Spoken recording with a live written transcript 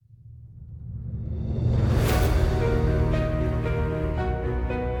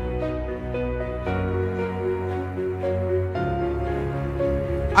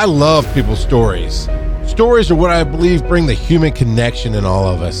I love people's stories. Stories are what I believe bring the human connection in all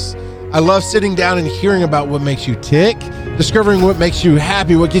of us. I love sitting down and hearing about what makes you tick, discovering what makes you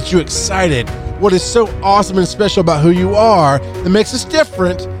happy, what gets you excited, what is so awesome and special about who you are that makes us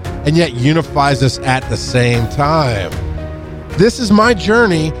different and yet unifies us at the same time. This is my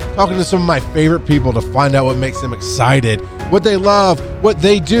journey, talking to some of my favorite people to find out what makes them excited, what they love, what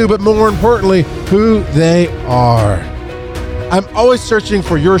they do, but more importantly, who they are. I'm always searching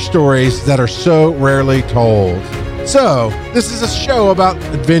for your stories that are so rarely told. So, this is a show about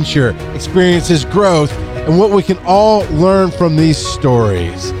adventure, experiences, growth, and what we can all learn from these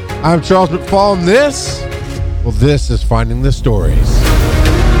stories. I'm Charles McFall, and this is Finding the Stories.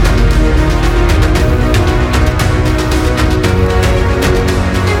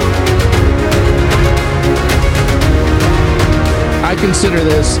 I consider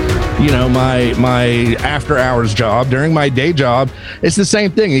this, my after hours job. During my day job, it's the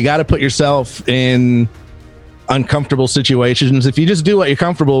same thing. You got to put yourself in uncomfortable situations. If you just do what you're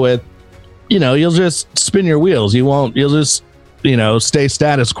comfortable with, you'll just spin your wheels. You'll just, stay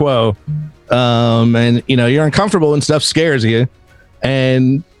status quo. And you're uncomfortable and stuff scares you.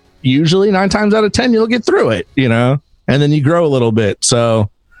 And usually 9 times out of 10, you'll get through it, and then you grow a little bit.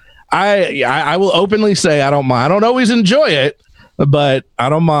 So I will openly say I don't mind. I don't always enjoy it, but I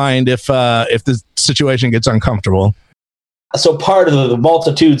don't mind if the situation gets uncomfortable. So part of the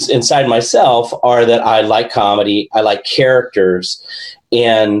multitudes inside myself are that I like comedy, I like characters.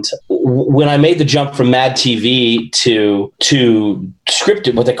 And when I made the jump from Mad TV to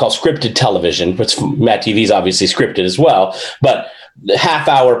scripted, what they call scripted television, which Mad TV is obviously scripted as well, but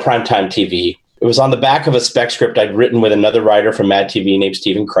half-hour primetime TV, it was on the back of a spec script I'd written with another writer from Mad TV named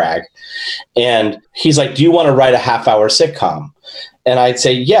Stephen Cragg. And he's like, do you want to write a half-hour sitcom? And I'd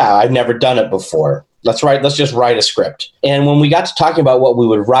say, yeah, I've never done it before. Let's just write a script. And when we got to talking about what we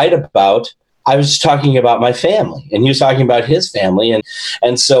would write about, I was talking about my family, and he was talking about his family.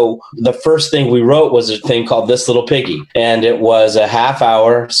 And so the first thing we wrote was a thing called This Little Piggy. And it was a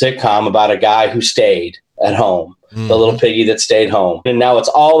half-hour sitcom about a guy who stayed at home. Mm-hmm. The little piggy that stayed home. And now it's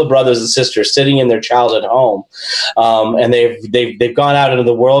all the brothers and sisters sitting in their childhood home. And they've gone out into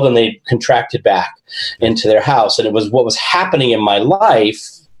the world and they contracted back into their house. And it was what was happening in my life,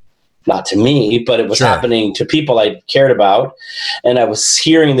 not to me, but it was happening to people I cared about. And I was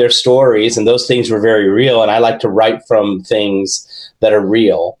hearing their stories, and those things were very real. And I like to write from things that are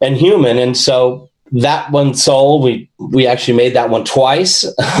real and human. And so that one sold. We actually made that one twice.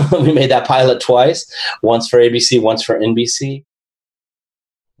 We made that pilot twice, once for ABC, once for NBC.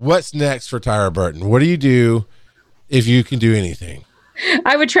 What's next for Tyra Burton? What do you do if you can do anything?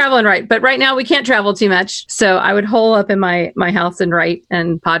 I would travel and write, but right now we can't travel too much. So I would hole up in my house and write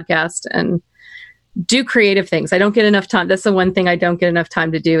and podcast and do creative things. I don't get enough time. That's the one thing I don't get enough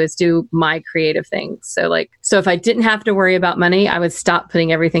time to do is do my creative things. So if I didn't have to worry about money, I would stop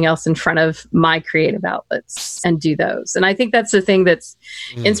putting everything else in front of my creative outlets and do those. And I think that's the thing that's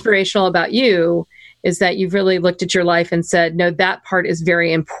inspirational about you is that you've really looked at your life and said, no, that part is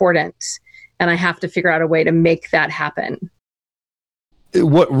very important. And I have to figure out a way to make that happen.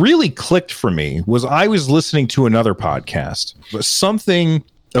 What really clicked for me was I was listening to another podcast, but something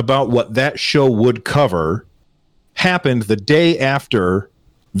about what that show would cover happened the day after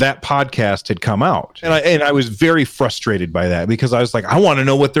that podcast had come out. And I was very frustrated by that because I was like, I want to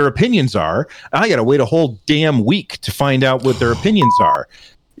know what their opinions are. I got to wait a whole damn week to find out what their opinions are.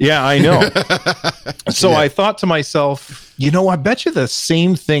 Yeah, I know. So I thought to myself, I bet you the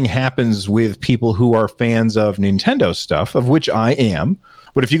same thing happens with people who are fans of Nintendo stuff, of which I am.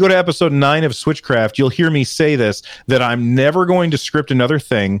 But if you go to episode 9 of Switchcraft, you'll hear me say this, that I'm never going to script another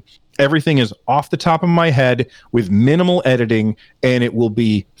thing. Everything is off the top of my head with minimal editing, and it will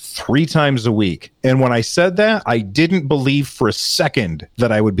be 3 times a week. And when I said that, I didn't believe for a second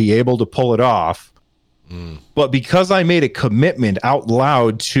that I would be able to pull it off. But because I made a commitment out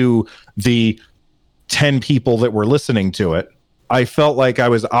loud to the 10 people that were listening to it, I felt like I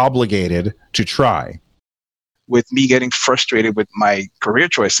was obligated to try. With me getting frustrated with my career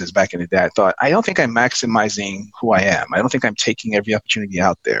choices back in the day, I thought, I don't think I'm maximizing who I am. I don't think I'm taking every opportunity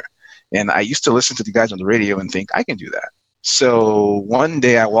out there. And I used to listen to the guys on the radio and think, I can do that. So one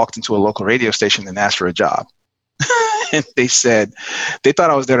day I walked into a local radio station and asked for a job. And they said, they thought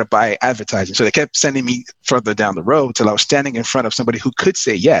I was there to buy advertising. So they kept sending me further down the road till I was standing in front of somebody who could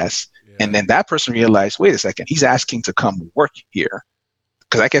say yes. Yeah. And then that person realized, wait a second, he's asking to come work here.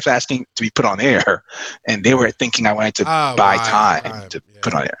 Because I kept asking to be put on air, and they were thinking I wanted to buy time to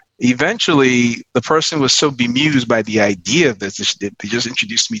put on air. Eventually, the person was so bemused by the idea of this, they just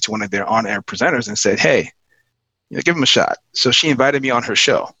introduced me to one of their on-air presenters and said, hey, give him a shot. So she invited me on her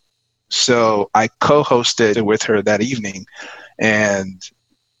show. So I co-hosted with her that evening, and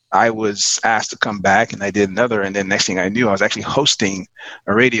I was asked to come back, and I did another. And then next thing I knew, I was actually hosting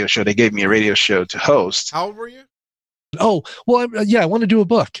a radio show. They gave me a radio show to host. How old were you? Oh, well, I want to do a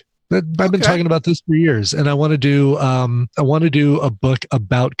book. I've been talking about this for years, and I want to do a book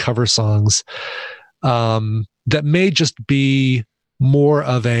about cover songs that may just be more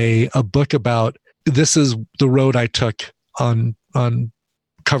of a book about, this is the road I took on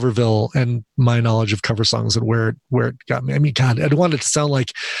Coverville and my knowledge of cover songs and where it got me. I mean, God, I'd want it to sound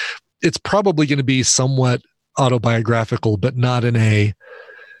like it's probably going to be somewhat autobiographical, but not in a,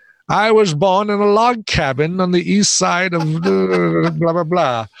 I was born in a log cabin on the east side of blah, blah,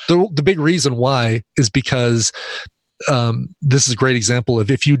 blah. The big reason why is because this is a great example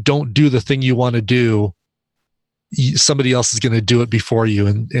of, if you don't do the thing you want to do, somebody else is going to do it before you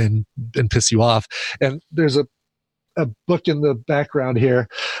and piss you off. And there's a book in the background here,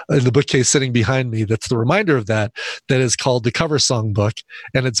 in the bookcase sitting behind me, that's the reminder of that is called The Cover Song Book.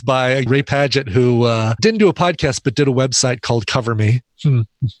 And it's by Ray Padgett, who didn't do a podcast, but did a website called Cover Me.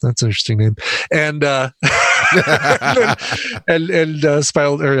 That's an interesting name. And turned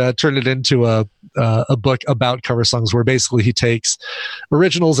it into a book about cover songs, where basically he takes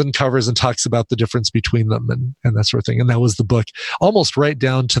originals and covers and talks about the difference between them and that sort of thing. And that was the book, almost right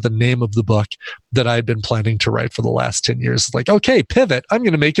down to the name of the book, that I'd been planning to write for the last 10 years. Like, okay, pivot. I'm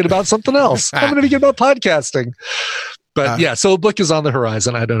going to make it about something else. I'm going to make it about podcasting. But yeah, so a book is on the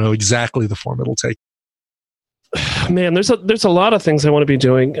horizon. I don't know exactly the form it'll take. Man, there's a lot of things I want to be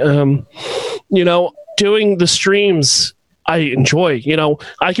doing. Doing the streams I enjoy.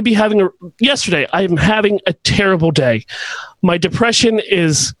 I could be yesterday I'm having a terrible day. My depression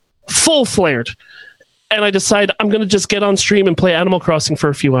is full flared, and I decide I'm going to just get on stream and play Animal Crossing for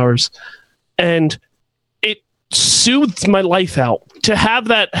a few hours, and it soothes my life out to have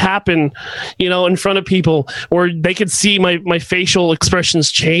that happen, in front of people, or they could see my facial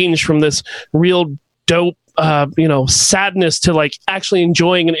expressions change from this real dope sadness to like actually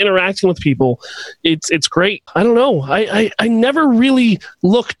enjoying and interacting with people. It's great. I don't know. I never really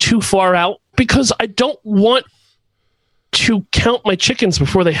look too far out, because I don't want to count my chickens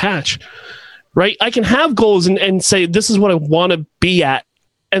before they hatch, right? I can have goals and say, this is what I want to be at,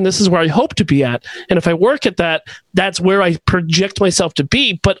 and this is where I hope to be at. And if I work at that, that's where I project myself to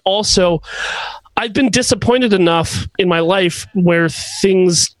be. But also, I've been disappointed enough in my life where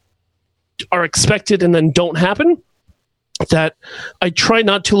things are expected and then don't happen, that I try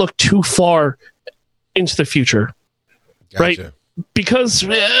not to look too far into the future. Gotcha. Right? Because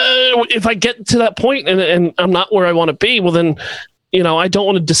if I get to that point and I'm not where I want to be, well then, I don't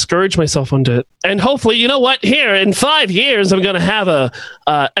want to discourage myself onto it. And hopefully, here in 5 years, I'm going to have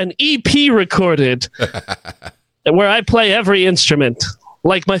an EP recorded where I play every instrument,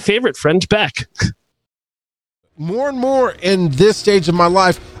 like my favorite friend Beck. More and more in this stage of my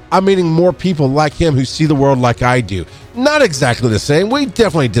life, I'm meeting more people like him who see the world like I do. Not exactly the same. We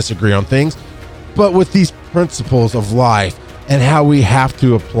definitely disagree on things, but with these principles of life and how we have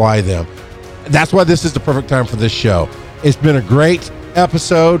to apply them. That's why this is the perfect time for this show. It's been a great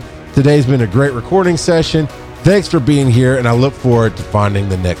episode. Today's been a great recording session. Thanks for being here, and I look forward to finding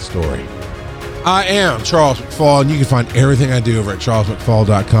the next story. I am Charles McFall, and you can find everything I do over at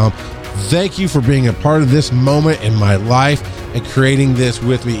charlesmcfall.com. Thank you for being a part of this moment in my life and creating this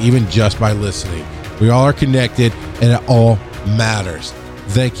with me, even just by listening. We all are connected, and it all matters.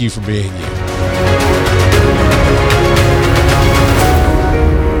 Thank you for being you.